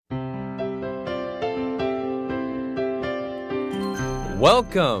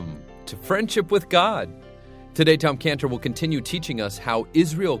Welcome to Friendship with God. Today, Tom Cantor will continue teaching us how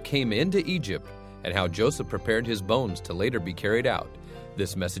Israel came into Egypt and how Joseph prepared his bones to later be carried out.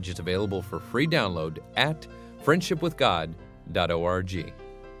 This message is available for free download at friendshipwithgod.org.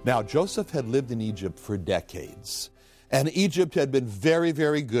 Now, Joseph had lived in Egypt for decades, and Egypt had been very,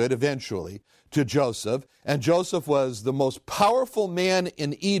 very good eventually to Joseph, and Joseph was the most powerful man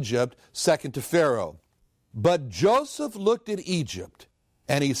in Egypt, second to Pharaoh. But Joseph looked at Egypt,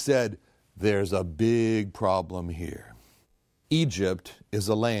 and he said, there's a big problem here. Egypt is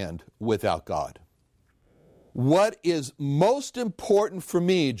a land without God. What is most important for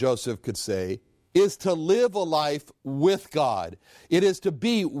me, Joseph could say, is to live a life with God. It is to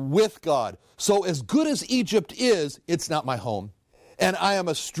be with God. So as good as Egypt is, it's not my home. And I am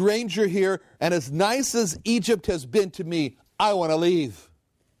a stranger here, and as nice as Egypt has been to me, I want to leave.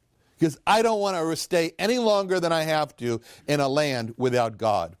 Because I don't want to stay any longer than I have to in a land without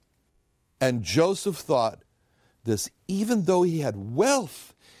God. And Joseph thought this, even though he had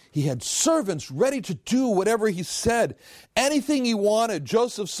wealth, he had servants ready to do whatever he said, anything he wanted.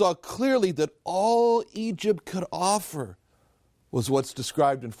 Joseph saw clearly that all Egypt could offer was what's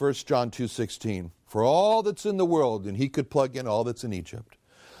described in 1 John 2:16. For all that's in the world, and he could plug in all that's in Egypt,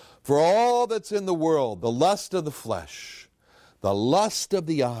 for all that's in the world, the lust of the flesh, the lust of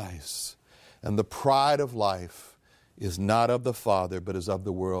the eyes, and the pride of life is not of the Father, but is of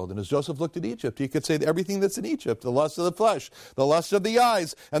the world. And as Joseph looked at Egypt, he could say that everything that's in Egypt, the lust of the flesh, the lust of the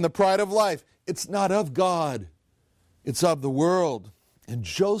eyes, and the pride of life, it's not of God. It's of the world. And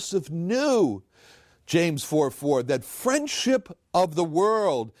Joseph knew, James 4:4, that friendship of the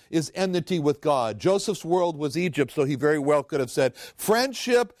world is enmity with God. Joseph's world was Egypt, so he very well could have said,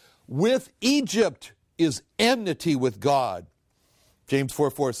 friendship with Egypt is enmity with God. James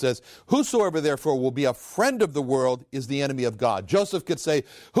 4:4 says, whosoever therefore will be a friend of the world is the enemy of God. Joseph could say,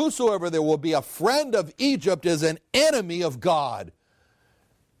 whosoever there will be a friend of Egypt is an enemy of God.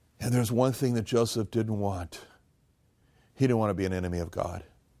 And there's one thing that Joseph didn't want. He didn't want to be an enemy of God.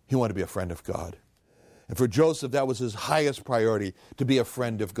 He wanted to be a friend of God. And for Joseph, that was his highest priority, to be a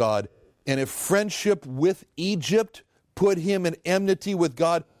friend of God. And if friendship with Egypt put him in enmity with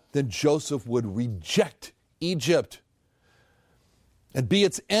God, then Joseph would reject Egypt and be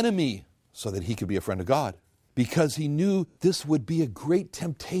its enemy so that he could be a friend of God, because he knew this would be a great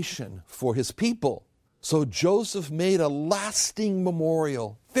temptation for his people. So Joseph made a lasting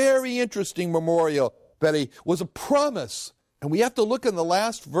memorial, very interesting memorial, that he was a promise. And we have to look in the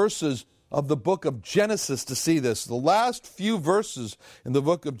last verses of the book of Genesis to see this. The last few verses in the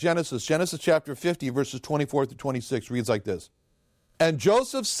book of Genesis, Genesis chapter 50, verses 24 to 26, reads like this. And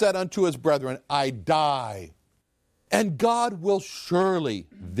Joseph said unto his brethren, I die, and God will surely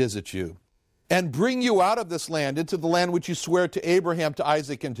visit you and bring you out of this land into the land which you swear to Abraham, to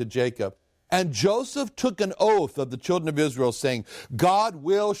Isaac, and to Jacob. And Joseph took an oath of the children of Israel, saying, God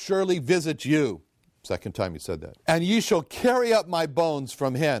will surely visit you. Second time he said that. And ye shall carry up my bones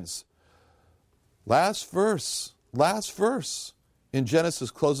from hence. Last verse in Genesis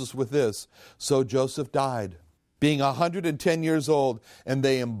closes with this. So Joseph died, being 110 years old, and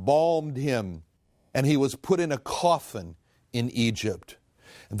they embalmed him. And he was put in a coffin in Egypt.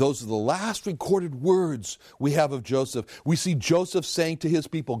 And those are the last recorded words we have of Joseph. We see Joseph saying to his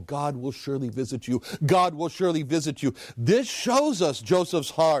people, God will surely visit you. God will surely visit you. This shows us Joseph's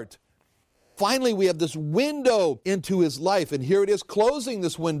heart. Finally, we have this window into his life. And here it is, closing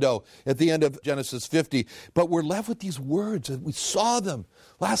this window at the end of Genesis 50. But we're left with these words, and we saw them.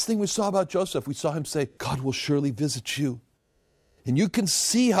 Last thing we saw about Joseph, we saw him say, God will surely visit you. And you can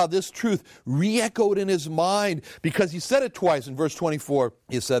see how this truth re-echoed in his mind, because he said it twice. In verse 24,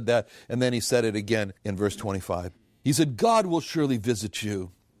 he said that, and then he said it again in verse 25. He said, God will surely visit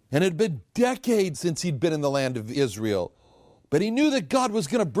you. And it had been decades since he'd been in the land of Israel. But he knew that God was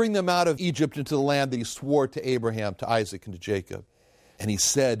going to bring them out of Egypt into the land that he swore to Abraham, to Isaac, and to Jacob. And he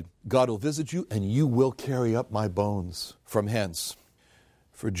said, God will visit you, and you will carry up my bones from hence.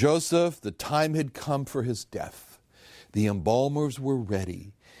 For Joseph, the time had come for his death. The embalmers were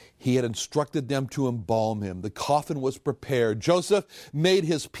ready. He had instructed them to embalm him. The coffin was prepared. Joseph made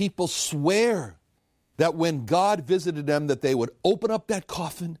his people swear that when God visited them, that they would open up that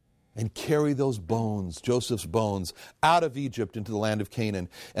coffin and carry those bones, Joseph's bones, out of Egypt into the land of Canaan.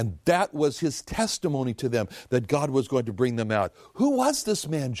 And that was his testimony to them, that God was going to bring them out. Who was this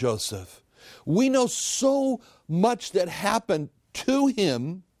man, Joseph? We know so much that happened to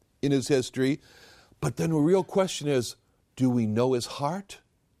him in his history, but then the real question is, do we know his heart?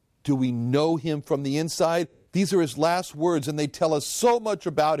 Do we know him from the inside? These are his last words, and they tell us so much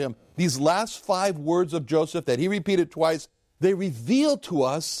about him. These last 5 words of Joseph that he repeated twice, they reveal to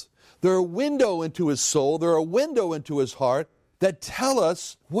us, they're a window into his soul, they're a window into his heart that tell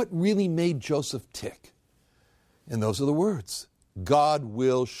us what really made Joseph tick. And those are the words, God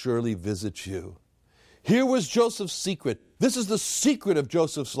will surely visit you. Here was Joseph's secret. This is the secret of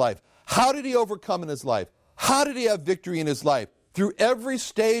Joseph's life. How did he overcome in his life? How did he have victory in his life? Through every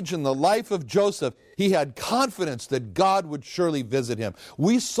stage in the life of Joseph, he had confidence that God would surely visit him.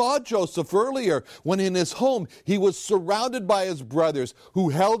 We saw Joseph earlier when in his home he was surrounded by his brothers who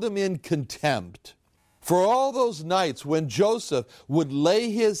held him in contempt. For all those nights when Joseph would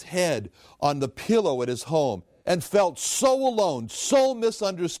lay his head on the pillow at his home and felt so alone, so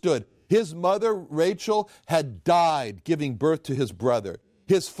misunderstood, his mother, Rachel, had died giving birth to his brother.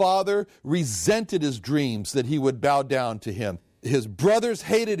 His father resented his dreams that he would bow down to him. His brothers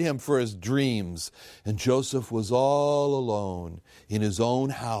hated him for his dreams. And Joseph was all alone in his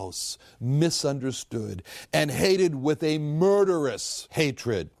own house, misunderstood, and hated with a murderous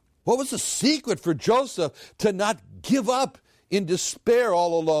hatred. What was the secret for Joseph to not give up in despair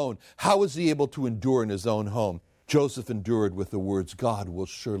all alone? How was he able to endure in his own home? Joseph endured with the words, God will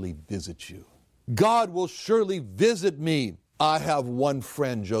surely visit you. God will surely visit me. I have one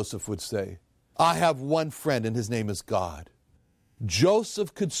friend, Joseph would say. I have one friend, and his name is God.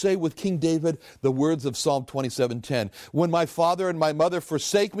 Joseph could say with King David the words of Psalm 27:10, when my father and my mother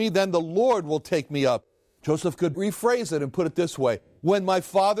forsake me, then the Lord will take me up. Joseph could rephrase it and put it this way, when my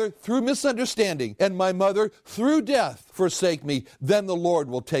father through misunderstanding and my mother through death forsake me, then the Lord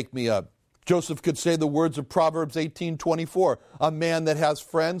will take me up. Joseph could say the words of Proverbs 18:24, a man that has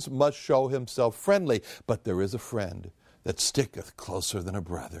friends must show himself friendly, but there is a friend that sticketh closer than a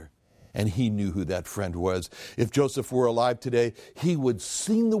brother. And he knew who that friend was. If Joseph were alive today, he would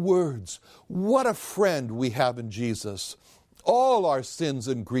sing the words, what a friend we have in Jesus. All our sins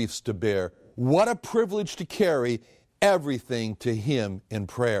and griefs to bear. What a privilege to carry everything to him in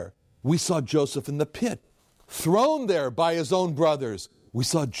prayer. We saw Joseph in the pit, thrown there by his own brothers. We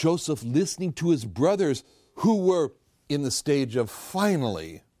saw Joseph listening to his brothers who were in the stage of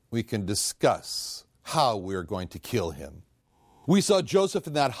finally we can discuss how we're going to kill him. We saw Joseph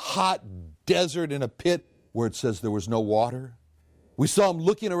in that hot desert in a pit where it says there was no water. We saw him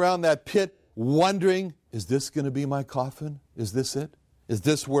looking around that pit wondering, is this going to be my coffin? Is this it? Is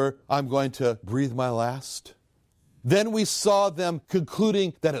this where I'm going to breathe my last? Then we saw them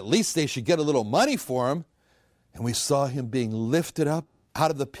concluding that at least they should get a little money for him. And we saw him being lifted up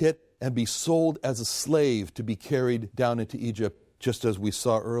out of the pit and be sold as a slave to be carried down into Egypt, just as we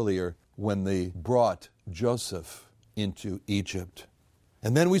saw earlier when they brought Joseph into Egypt.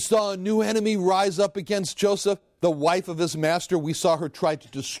 And then we saw a new enemy rise up against Joseph, the wife of his master. We saw her try to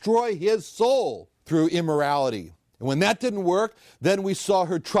destroy his soul through immorality. And when that didn't work, then we saw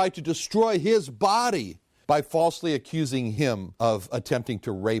her try to destroy his body by falsely accusing him of attempting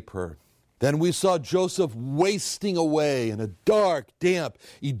to rape her. Then we saw Joseph wasting away in a dark, damp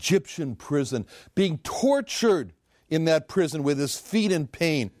Egyptian prison, being tortured in that prison with his feet in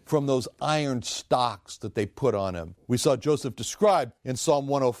pain from those iron stocks that they put on him. We saw Joseph described in Psalm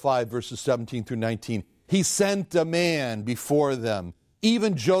 105, verses 17 through 19. He sent a man before them,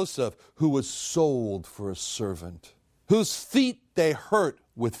 even Joseph, who was sold for a servant, whose feet they hurt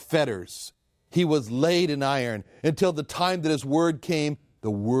with fetters. He was laid in iron until the time that his word came. The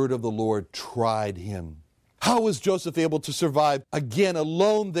word of the Lord tried him. How was Joseph able to survive again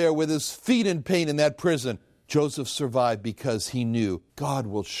alone there with his feet in pain in that prison? Joseph survived because he knew God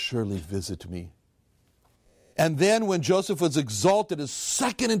will surely visit me. And then when Joseph was exalted as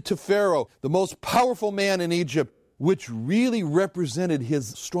second to Pharaoh, the most powerful man in Egypt, which really represented his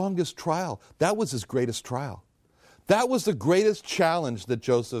strongest trial, that was his greatest trial. That was the greatest challenge that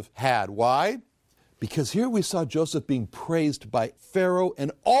Joseph had. Why? Because here we saw Joseph being praised by Pharaoh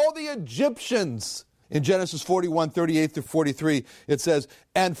and all the Egyptians. In Genesis 41, 38 through 43, it says,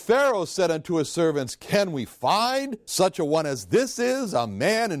 and Pharaoh said unto his servants, can we find such a one as this is, a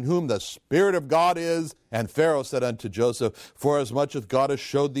man in whom the Spirit of God is? And Pharaoh said unto Joseph, forasmuch as God has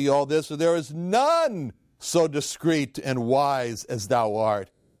showed thee all this, there is none so discreet and wise as thou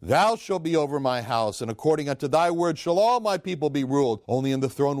art. Thou shalt be over my house, and according unto thy word shall all my people be ruled. Only in the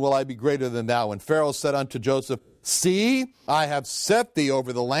throne will I be greater than thou. And Pharaoh said unto Joseph, see, I have set thee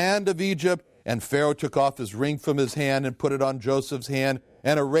over the land of Egypt. And Pharaoh took off his ring from his hand and put it on Joseph's hand,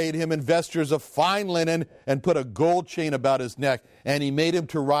 and arrayed him in vestures of fine linen, and put a gold chain about his neck. And he made him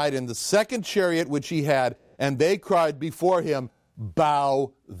to ride in the second chariot which he had. And they cried before him,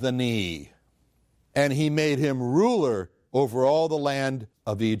 bow the knee. And he made him ruler over all the land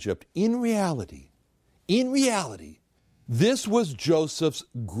of Egypt. In reality, this was Joseph's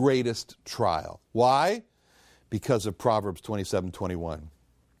greatest trial. Why? because of Proverbs 27:21.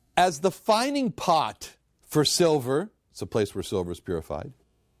 As the fining pot for silver, it's a place where silver is purified,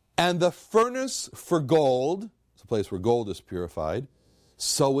 and the furnace for gold, it's a place where gold is purified,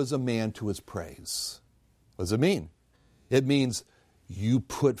 so is a man to his praise. What does it mean? It means you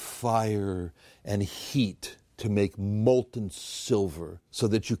put fire and heat to make molten silver so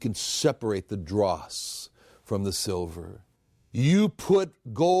that you can separate the dross from the silver. You put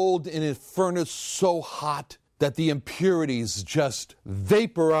gold in a furnace so hot that the impurities just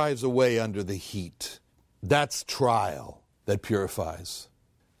vaporize away under the heat. That's trial that purifies.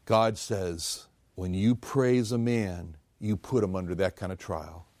 God says, when you praise a man, you put him under that kind of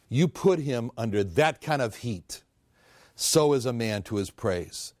trial. You put him under that kind of heat. So is a man to his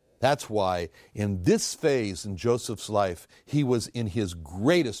praise. That's why in this phase in Joseph's life, he was in his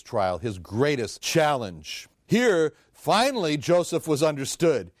greatest trial, his greatest challenge. Here, finally, Joseph was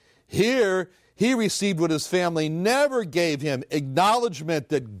understood. Here, he received what his family never gave him, acknowledgement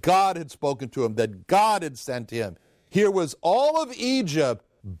that God had spoken to him, that God had sent him. Here was all of Egypt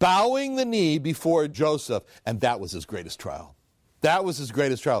bowing the knee before Joseph, and that was his greatest trial. That was his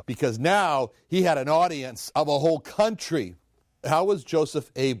greatest trial, because now he had an audience of a whole country. How was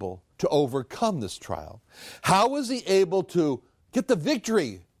Joseph able to overcome this trial? How was he able to get the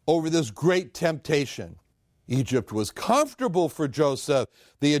victory over this great temptation? Egypt was comfortable for Joseph.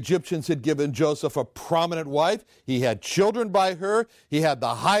 The Egyptians had given Joseph a prominent wife. He had children by her. He had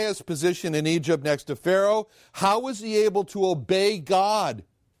the highest position in Egypt next to Pharaoh. How was he able to obey God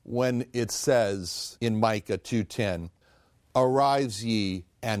when it says in Micah 2:10, "Arise ye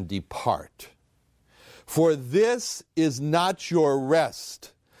and depart. For this is not your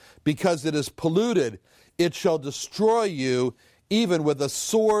rest, because it is polluted. It shall destroy you, even with a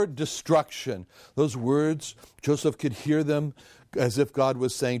sword destruction." Those words, Joseph could hear them as if God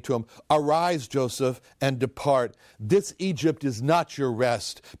was saying to him, "Arise, Joseph, and depart. This Egypt is not your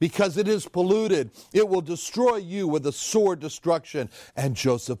rest, because it is polluted. It will destroy you with a sword destruction." And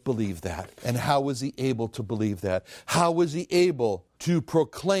Joseph believed that. And how was he able to believe that? How was he able to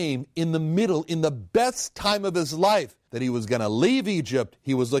proclaim in the best time of his life, that he was going to leave Egypt?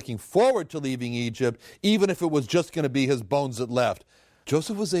 He was looking forward to leaving Egypt, even if it was just going to be his bones that left.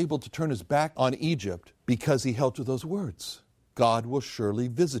 Joseph was able to turn his back on Egypt because he held to those words. God will surely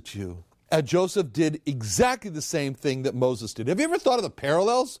visit you. And Joseph did exactly the same thing that Moses did. Have you ever thought of the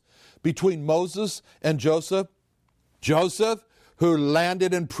parallels between Moses and Joseph? Joseph, who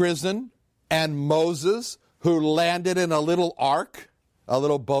landed in prison, and Moses, who landed in a little ark, a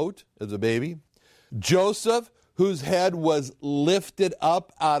little boat as a baby. Joseph, whose head was lifted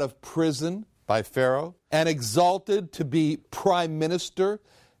up out of prison by Pharaoh and exalted to be prime minister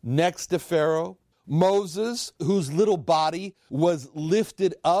next to Pharaoh. Moses, whose little body was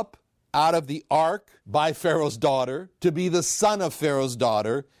lifted up out of the ark by Pharaoh's daughter to be the son of Pharaoh's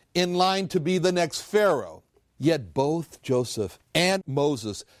daughter, in line to be the next Pharaoh. Yet both Joseph and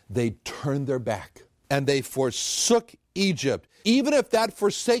Moses, they turned their back and they forsook Egypt, even if that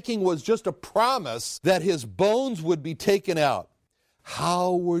forsaking was just a promise that his bones would be taken out.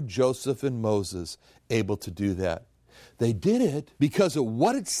 How were Joseph and Moses able to do that? They did it because of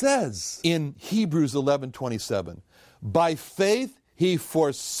what it says in Hebrews 11:27. By faith he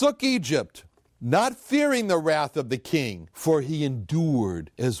forsook Egypt, not fearing the wrath of the king, for he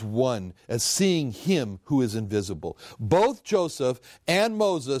endured as seeing him who is invisible. Both Joseph and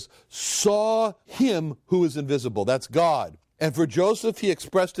Moses saw him who is invisible. That's God. And for Joseph, he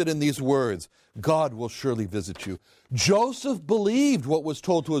expressed it in these words: God will surely visit you. Joseph believed what was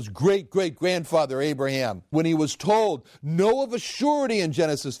told to his great-great-grandfather Abraham when he was told, "Know of a surety," in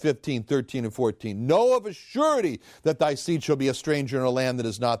Genesis 15:13 and 14, "know of a surety that thy seed shall be a stranger in a land that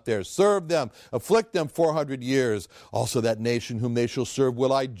is not theirs. Serve them, afflict them 400 years. Also that nation whom they shall serve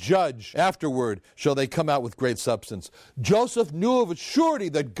will I judge. Afterward shall they come out with great substance." Joseph knew of a surety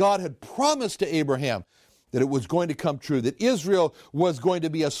that God had promised to Abraham, that it was going to come true, that Israel was going to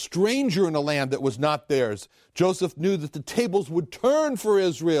be a stranger in a land that was not theirs. Joseph knew that the tables would turn for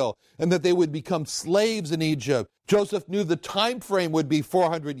Israel and that they would become slaves in Egypt. Joseph knew the time frame would be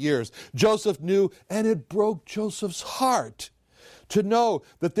 400 years. Joseph knew, and it broke Joseph's heart to know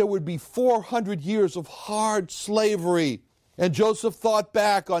that there would be 400 years of hard slavery. And Joseph thought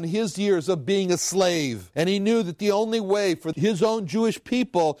back on his years of being a slave, and he knew that the only way for his own Jewish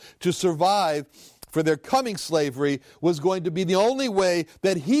people to survive for their coming slavery was going to be the only way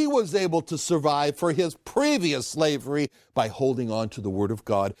that he was able to survive for his previous slavery, by holding on to the word of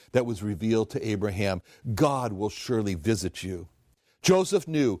God that was revealed to Abraham. God will surely visit you. Joseph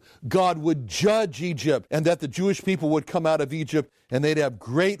knew God would judge Egypt, and that the Jewish people would come out of Egypt and they'd have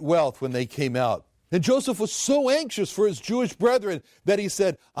great wealth when they came out. And Joseph was so anxious for his Jewish brethren that he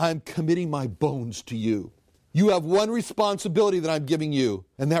said, I'm committing my bones to you. You have one responsibility that I'm giving you,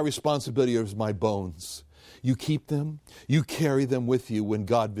 and that responsibility is my bones. You keep them, you carry them with you when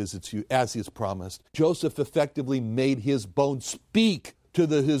God visits you, as he has promised. Joseph effectively made his bones speak to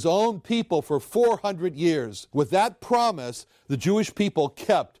his own people for 400 years. With that promise, the Jewish people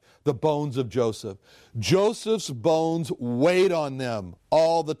kept the bones of Joseph. Joseph's bones weighed on them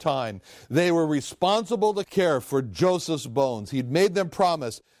all the time. They were responsible to care for Joseph's bones. He'd made them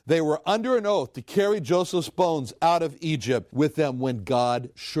promise. They were under an oath to carry Joseph's bones out of Egypt with them when God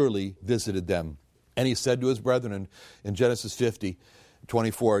surely visited them. And he said to his brethren in Genesis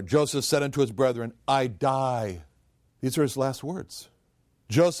 50:24, Joseph said unto his brethren, I die. These are his last words.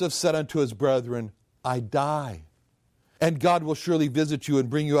 Joseph said unto his brethren, I die. And God will surely visit you and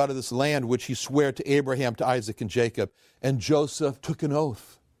bring you out of this land which he sware to Abraham, to Isaac, and Jacob. And Joseph took an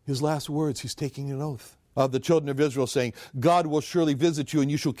oath. His last words, he's taking an oath of the children of Israel, saying, God will surely visit you,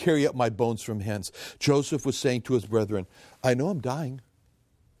 and you shall carry up my bones from hence. Joseph was saying to his brethren, I know I'm dying.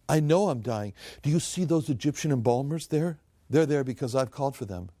 I know I'm dying. Do you see those Egyptian embalmers there? They're there because I've called for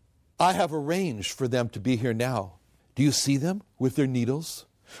them. I have arranged for them to be here now. Do you see them with their needles,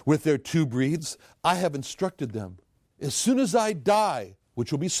 with their tube reeds? I have instructed them. As soon as I die,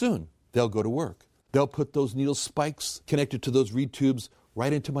 which will be soon, they'll go to work. They'll put those needle spikes connected to those reed tubes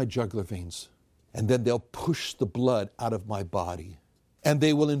right into my jugular veins. And then they'll push the blood out of my body. And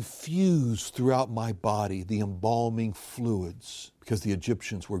they will infuse throughout my body the embalming fluids, because the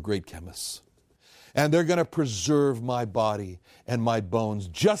Egyptians were great chemists. And they're going to preserve my body and my bones,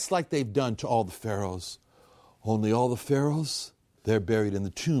 just like they've done to all the pharaohs. Only all the pharaohs, they're buried in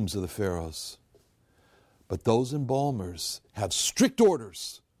the tombs of the pharaohs. But those embalmers have strict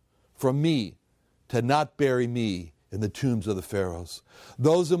orders from me to not bury me in the tombs of the pharaohs.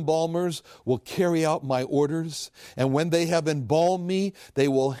 Those embalmers will carry out my orders, and when they have embalmed me, they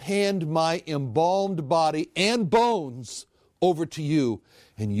will hand my embalmed body and bones over to you,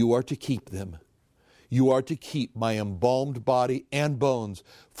 and you are to keep them. You are to keep my embalmed body and bones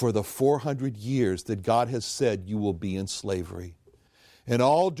for the 400 years that God has said you will be in slavery. And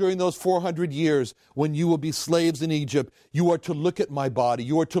all during those 400 years, when you will be slaves in Egypt, you are to look at my body,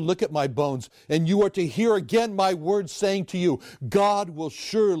 you are to look at my bones, and you are to hear again my words saying to you, God will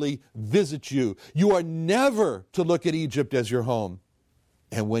surely visit you. You are never to look at Egypt as your home.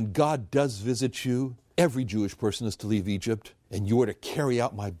 And when God does visit you, every Jewish person is to leave Egypt, and you are to carry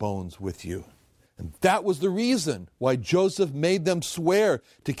out my bones with you. And that was the reason why Joseph made them swear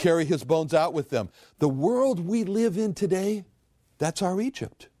to carry his bones out with them. The world we live in today, that's our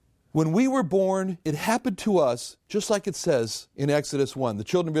Egypt. When we were born, it happened to us, just like it says in Exodus 1, the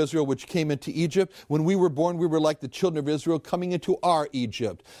children of Israel which came into Egypt. When we were born, we were like the children of Israel coming into our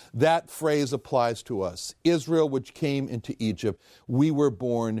Egypt. That phrase applies to us. Israel which came into Egypt. We were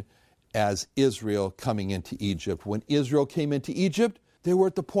born as Israel coming into Egypt. When Israel came into Egypt, they were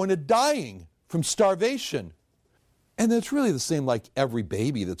at the point of dying from starvation. And it's really the same like every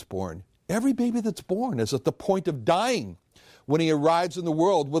baby that's born. Every baby that's born is at the point of dying when he arrives in the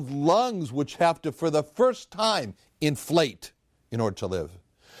world with lungs which have to, for the first time, inflate in order to live.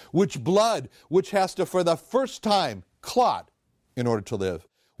 Which blood which has to, for the first time, clot in order to live.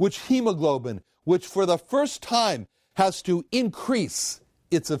 Which hemoglobin which, for the first time, has to increase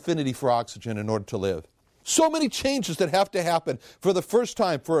its affinity for oxygen in order to live. So many changes that have to happen for the first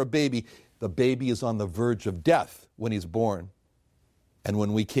time for a baby. The baby is on the verge of death when he's born. And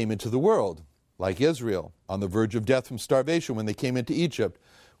when we came into the world, like Israel, on the verge of death from starvation when they came into Egypt,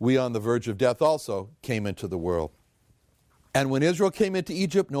 we on the verge of death also came into the world. And when Israel came into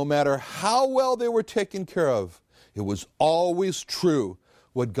Egypt, no matter how well they were taken care of, it was always true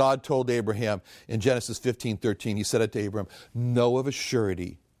what God told Abraham in Genesis 15:13. He said it to Abraham, know of a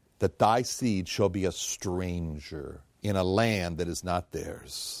surety that thy seed shall be a stranger in a land that is not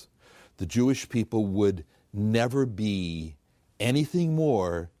theirs. The Jewish people would never be anything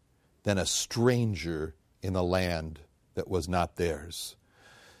more than a stranger in a land that was not theirs.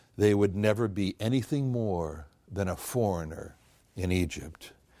 They would never be anything more than a foreigner in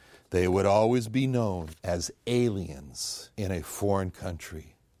Egypt. They would always be known as aliens in a foreign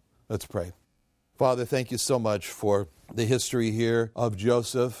country. Let's pray. Father, thank you so much for the history here of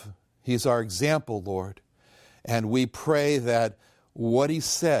Joseph. He's our example, Lord. And we pray that what he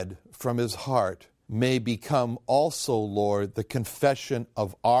said from his heart may become also, Lord, the confession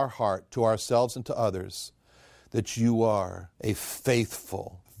of our heart to ourselves and to others, that you are a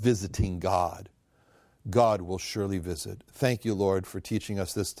faithful, visiting God. God will surely visit. Thank you, Lord, for teaching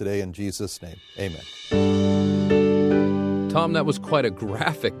us this today. In Jesus' name, amen. Tom, that was quite a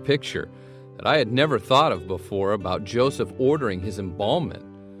graphic picture. that I had never thought of before about Joseph ordering his embalmment,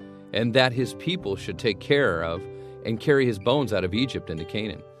 and that his people should take care of and carry his bones out of Egypt into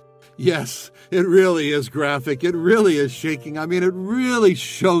Canaan. Yes, it really is graphic. It really is shaking. I mean, it really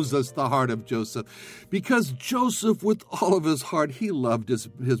shows us the heart of Joseph. Because Joseph, with all of his heart, he loved his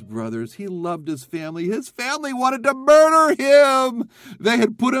brothers. He loved his family. His family wanted to murder him. They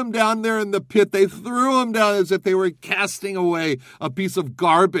had put him down there in the pit. They threw him down as if they were casting away a piece of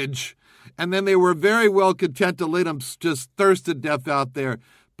garbage. And then they were very well content to let him just thirst to death out there.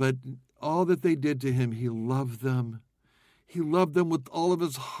 But all that they did to him, he loved them. He loved them with all of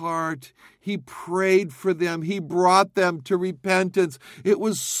his heart. He prayed for them. He brought them to repentance. It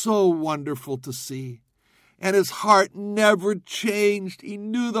was so wonderful to see. And his heart never changed. He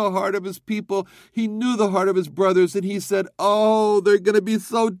knew the heart of his people. He knew the heart of his brothers. And he said, oh, they're going to be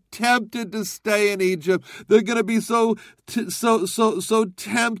so tempted to stay in Egypt. They're going to be so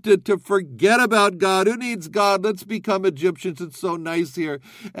tempted to forget about God. Who needs God? Let's become Egyptians. It's so nice here.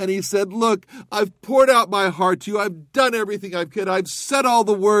 And he said, look, I've poured out my heart to you. I've done everything I could. I've said all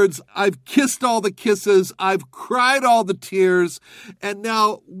the words. I've kissed all the kisses. I've cried all the tears. And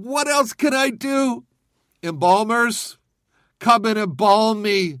now what else can I do? Embalmers, come and embalm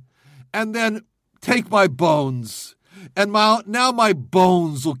me, and then take my bones. And now my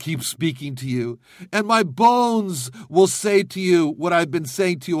bones will keep speaking to you. And my bones will say to you what I've been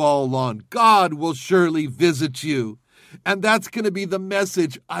saying to you all along. God will surely visit you. And that's going to be the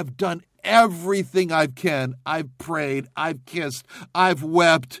message. I've done everything I can. I've prayed. I've kissed. I've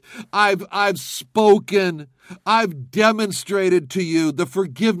wept. I've spoken. I've demonstrated to you the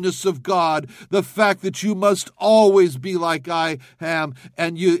forgiveness of God, the fact that you must always be like I am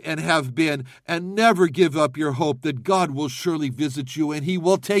and have been, and never give up your hope that God will surely visit you and he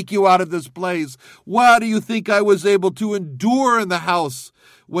will take you out of this place. Why do you think I was able to endure in the house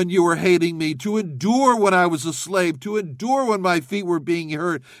when you were hating me, to endure when I was a slave, to endure when my feet were being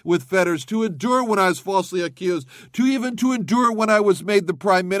hurt with fetters, to endure when I was falsely accused, to endure when I was made the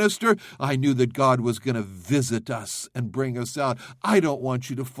prime minister? I knew that God was going to visit us and bring us out. I don't want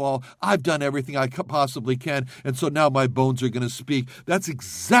you to fall. I've done everything I possibly can, and so now my bones are going to speak. That's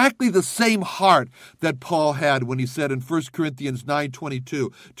exactly the same heart that Paul had when he said in 1 Corinthians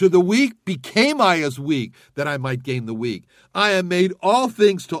 9:22, to the weak became I as weak, that I might gain the weak. I am made all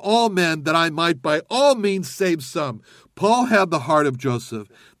things to all men, that I might by all means save some. Paul had the heart of Joseph.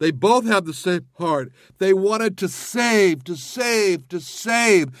 They both have the same heart. They wanted to save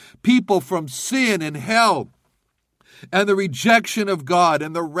people from sin and hell and the rejection of God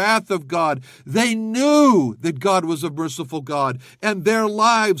and the wrath of God. They knew that God was a merciful God, and their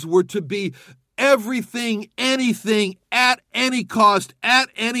lives were to be everything, anything, at any cost, at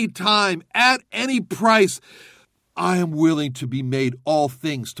any time, at any price. I am willing to be made all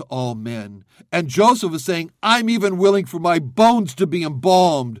things to all men. And Joseph is saying, I'm even willing for my bones to be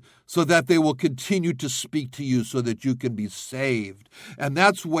embalmed so that they will continue to speak to you so that you can be saved. And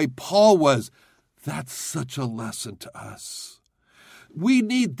that's the way Paul was. That's such a lesson to us. We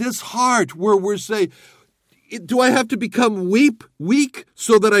need this heart where we're saying, do I have to become weak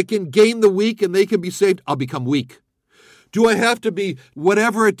so that I can gain the weak and they can be saved? I'll become weak. Do I have to be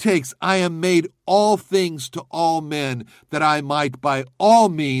whatever it takes? I am made all things to all men, that I might by all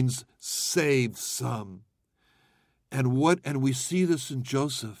means save some. And we see this in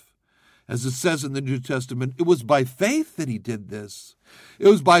Joseph. As it says in the New Testament, it was by faith that he did this. It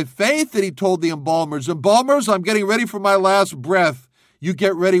was by faith that he told the embalmers, I'm getting ready for my last breath. You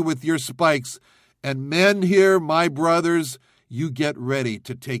get ready with your spikes. And men here, my brothers, you get ready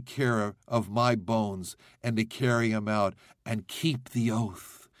to take care of my bones and to carry them out, and keep the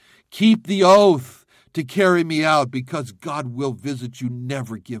oath. Keep the oath to carry me out, because God will visit you.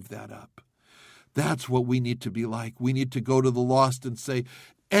 Never give that up. That's what we need to be like. We need to go to the lost and say,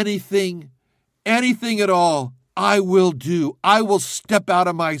 anything at all, I will do. I will step out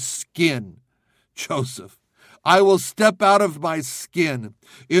of my skin, Joseph. I will step out of my skin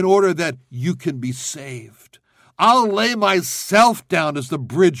in order that you can be saved. I'll lay myself down as the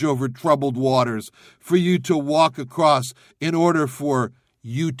bridge over troubled waters for you to walk across in order for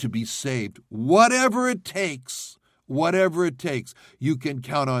you to be saved. Whatever it takes, you can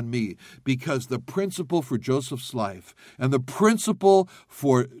count on me, because the principle for Joseph's life and the principle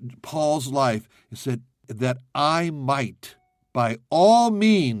for Paul's life is that I might by all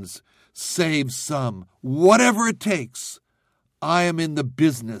means save some. Whatever it takes, I am in the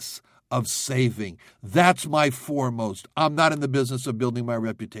business of saving. That's my foremost. I'm not in the business of building my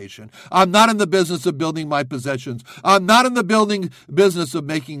reputation. I'm not in the business of building my possessions. I'm not in the business of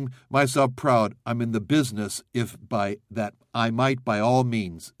making myself proud. I'm in the business, if by that I might by all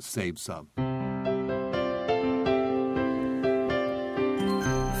means save some.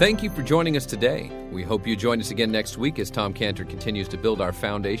 Thank you for joining us today. We hope you join us again next week as Tom Cantor continues to build our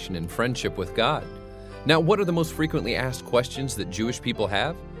foundation in friendship with God. Now, what are the most frequently asked questions that Jewish people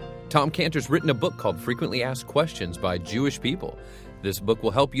have? Tom Cantor's written a book called Frequently Asked Questions by Jewish People. This book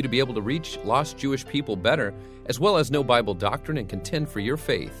will help you to be able to reach lost Jewish people better, as well as know Bible doctrine and contend for your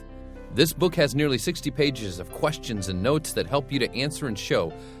faith. This book has nearly 60 pages of questions and notes that help you to answer and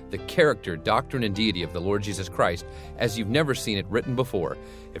show the character, doctrine, and deity of the Lord Jesus Christ as you've never seen it written before.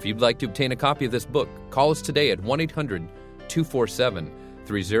 If you'd like to obtain a copy of this book, call us today at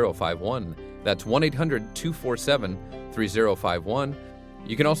 1-800-247-3051. That's 1-800-247-3051.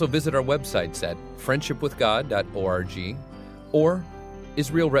 You can also visit our websites at friendshipwithgod.org or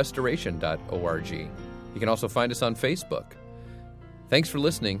israelrestoration.org. You can also find us on Facebook. Thanks for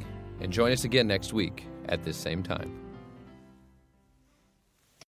listening, and join us again next week at this same time.